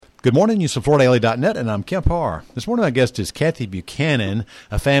Good morning, FloridaLA.net, and I'm Kemp Harr. This morning my guest is Kathy Buchanan,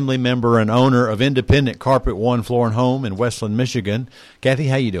 a family member and owner of Independent Carpet One Floor and Home in Westland, Michigan. Kathy,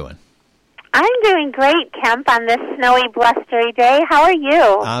 how you doing? I'm doing great, Kemp, on this snowy, blustery day. How are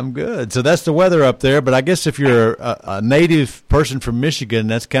you? I'm good. So that's the weather up there, but I guess if you're a native person from Michigan,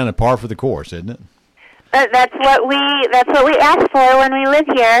 that's kind of par for the course, isn't it? That's what we ask for when we live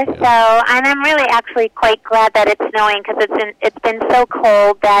here. So, and I'm really actually quite glad that it's snowing because it's been so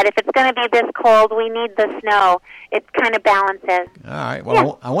cold that if it's going to be this cold, we need the snow. It kind of balances. All right.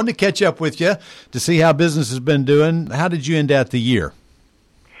 Well, yeah. I wanted to catch up with you to see how business has been doing. How did you end out the year?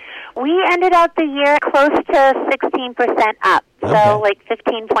 We ended out the year close to 16% up, so like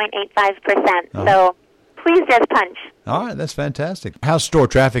 15.85%. So pleased as punch. All right, that's fantastic. How's store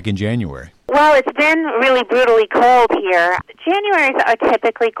traffic in January? Well, it's been really brutally cold here. Januaries are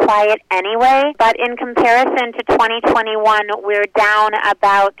typically quiet anyway, but in comparison to 2021, we're down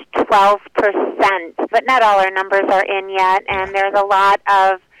about 12%. But not all our numbers are in yet, and there's a lot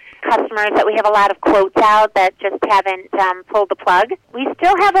of customers that we have a lot of quotes out that just haven't pulled the plug. We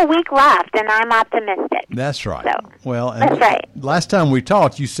still have a week left, and I'm optimistic. That's right. So, that's right. Last time we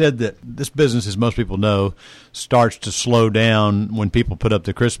talked, you said that this business, as most people know, starts to slow down when people put up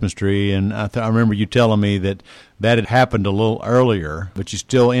the Christmas tree, and I remember you telling me that had happened a little earlier, but you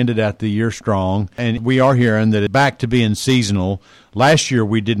still ended out the year strong. And we are hearing that it's back to being seasonal. Last year,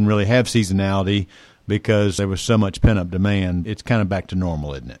 we didn't really have seasonality because there was so much pent-up demand. It's kind of back to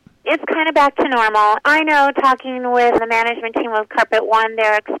normal, isn't it? It's kind of back to normal. I know, talking with the management team of Carpet One,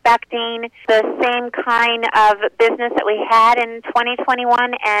 they're expecting the same kind of business that we had in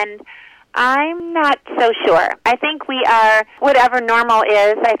 2021, and I'm not so sure. I think we are, whatever normal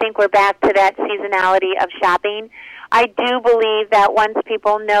is, I think we're back to that seasonality of shopping. I do believe that once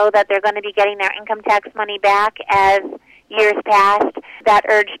people know that they're going to be getting their income tax money back as years past, that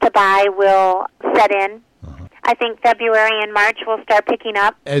urge to buy will set in. I think February and March will start picking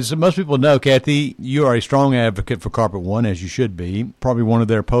up. As most people know, Kathy, you are a strong advocate for Carpet One, as you should be. Probably one of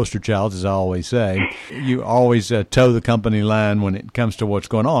their poster childs, as I always say. You always toe the company line when it comes to what's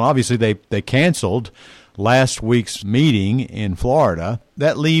going on. Obviously, they canceled last week's meeting in Florida.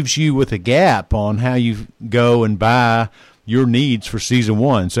 That leaves you with a gap on how you go and buy your needs for season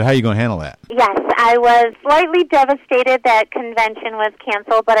one. So how are you going to handle that? Yes, I was slightly devastated that convention was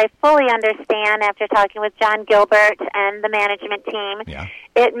canceled, but I fully understand after talking with John Gilbert and the management team,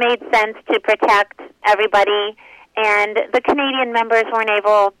 it made sense to protect everybody, and the Canadian members weren't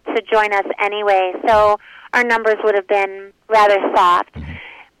able to join us anyway, so our numbers would have been rather soft.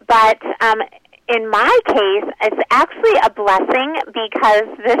 But in my case, it's actually a blessing because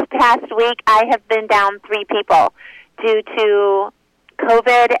this past week I have been down 3 people due to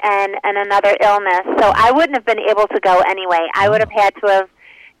COVID and another illness. So I wouldn't have been able to go anyway. I would have had to have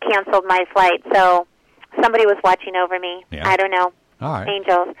canceled my flight. So somebody was watching over me. I don't know. All right.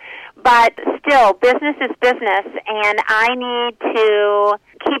 Angels. But still, business is business, and I need to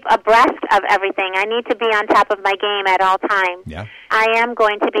keep abreast of everything. I need to be on top of my game at all times. I am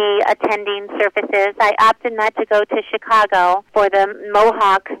going to be attending Surfaces. I opted not to go to Chicago for the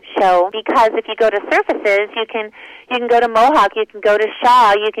Mohawk show because if you go to Surfaces, you can go to Mohawk, you can go to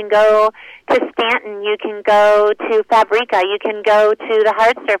Shaw, you can go to Stanton, you can go to Fabrica, you can go to the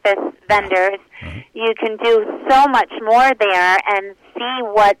hard surface vendors. You can do so much more there and see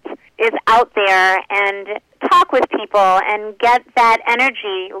what is out there and talk with people and get that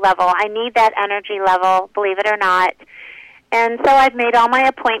energy level. I need that energy level, believe it or not. And so I've made all my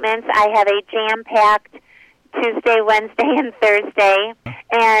appointments. I have a jam-packed Tuesday, Wednesday, and Thursday.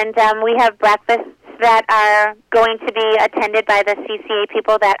 And we have breakfasts that are going to be attended by the CCA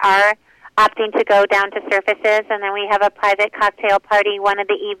people that are opting to go down to Surfaces. And then we have a private cocktail party one of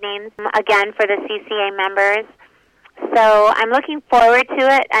the evenings, again, for the CCA members. So I'm looking forward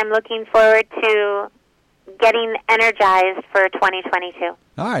to it. I'm looking forward to getting energized for 2022.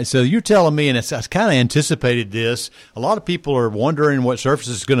 All right, so you're telling me, and I kind of anticipated this, a lot of people are wondering what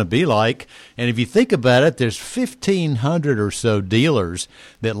Surfaces is going to be like, and if you think about it, there's 1,500 or so dealers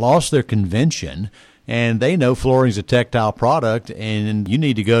that lost their convention, and they know flooring's a tactile product, and you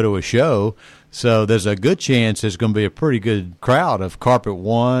need to go to a show, so there's a good chance there's going to be a pretty good crowd of Carpet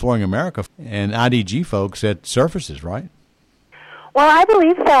One, Flooring America, and IDG folks at Surfaces, right? Well, I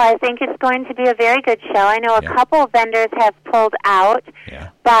believe so. I think it's going to be a very good show. I know a couple of vendors have pulled out,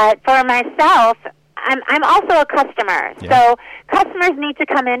 but for myself, I'm also a customer. So customers need to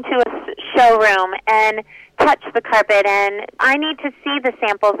come into a showroom and touch the carpet, and I need to see the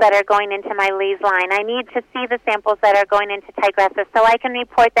samples that are going into my Lee's line. I need to see the samples that are going into Tigressa so I can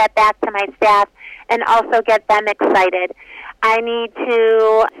report that back to my staff and also get them excited. I need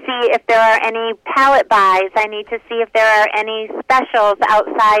to see if there are any pallet buys. I need to see if there are any specials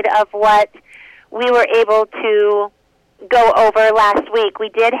outside of what we were able to go over last week. We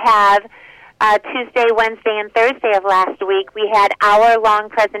did have Tuesday, Wednesday, and Thursday of last week. We had hour-long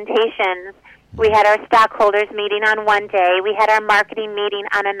presentations. We had our stockholders meeting on one day. We had our marketing meeting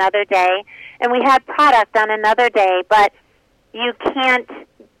on another day. And we had product on another day. But you can't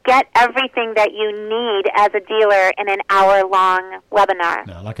get everything that you need as a dealer in an hour-long webinar.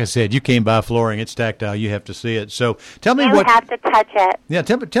 Now, like I said, you came by flooring. It's tactile. You have to see it. So tell me you have to touch it. Yeah,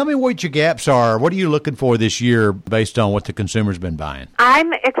 tell me what your gaps are. What are you looking for this year based on what the consumer's been buying?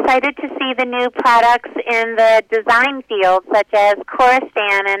 I'm excited to see the new products in the design field, such as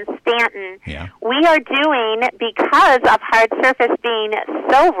Coristan and Stanton. Yeah. We are doing, because of hard surface being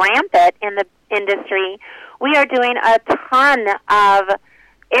so rampant in the industry, we are doing a ton of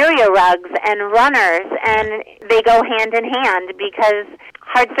area rugs and runners, and they go hand in hand because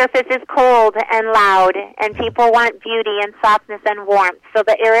hard surface is cold and loud, and people want beauty and softness and warmth. So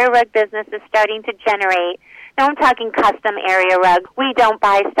the area rug business is starting to generate. Now I'm talking custom area rugs. We don't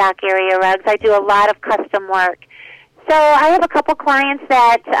buy stock area rugs. I do a lot of custom work. So I have a couple clients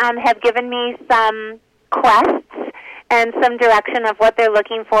that have given me some quests and some direction of what they're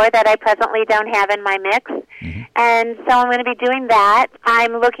looking for that I presently don't have in my mix. Mm-hmm. And so I'm going to be doing that.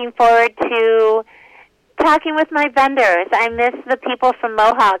 I'm looking forward to talking with my vendors. I miss the people from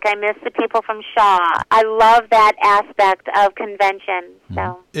Mohawk. I miss the people from Shaw. I love that aspect of convention.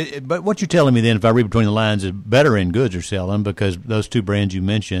 So. But what you're telling me then, if I read between the lines, is better end goods are selling because those two brands you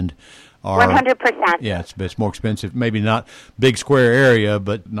mentioned are 100%. Yeah, it's more expensive. Maybe not big square area,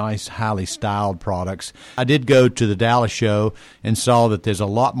 but nice, highly styled products. I did go to the Dallas show and saw that there's a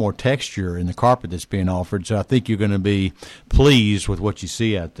lot more texture in the carpet that's being offered. So I think you're going to be pleased with what you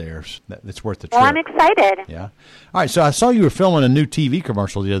see out there. That's worth the trip. Well, I'm excited. Yeah. All right. So I saw you were filming a new TV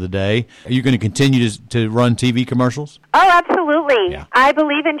commercial the other day. Are you going to continue to run TV commercials? Oh, absolutely. Yeah. I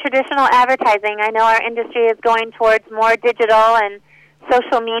believe in traditional advertising. I know our industry is going towards more digital and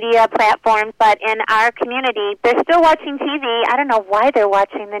social media platforms, but in our community, they're still watching TV. I don't know why they're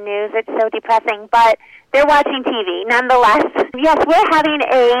watching the news. It's so depressing, but they're watching TV nonetheless. Yes, we're having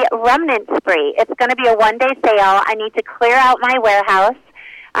a remnant spree. It's going to be a one-day sale. I need to clear out my warehouse.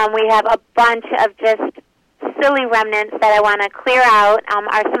 We have a bunch of just silly remnants that I want to clear out.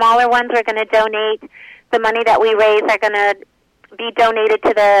 Our smaller ones are going to donate. The money that we raise are going to be donated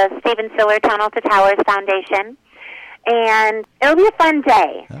to the Stephen Siller Tunnel to Towers Foundation. And it'll be a fun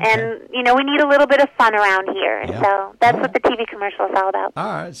day. Okay. And, we need a little bit of fun around here. Yeah. So that's what the TV commercial is all about. All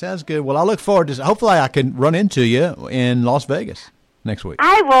right. Sounds good. Well, I look forward to hopefully I can run into you in Las Vegas next week.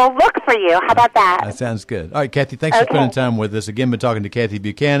 I will look for you. How about that? That sounds good. All right, Kathy, thanks for spending time with us. Again, been talking to Kathy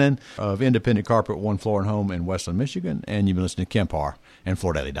Buchanan of Independent Carpet, One Floor and Home in Westland, Michigan. And you've been listening to Kempar and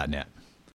FloorDaily.net.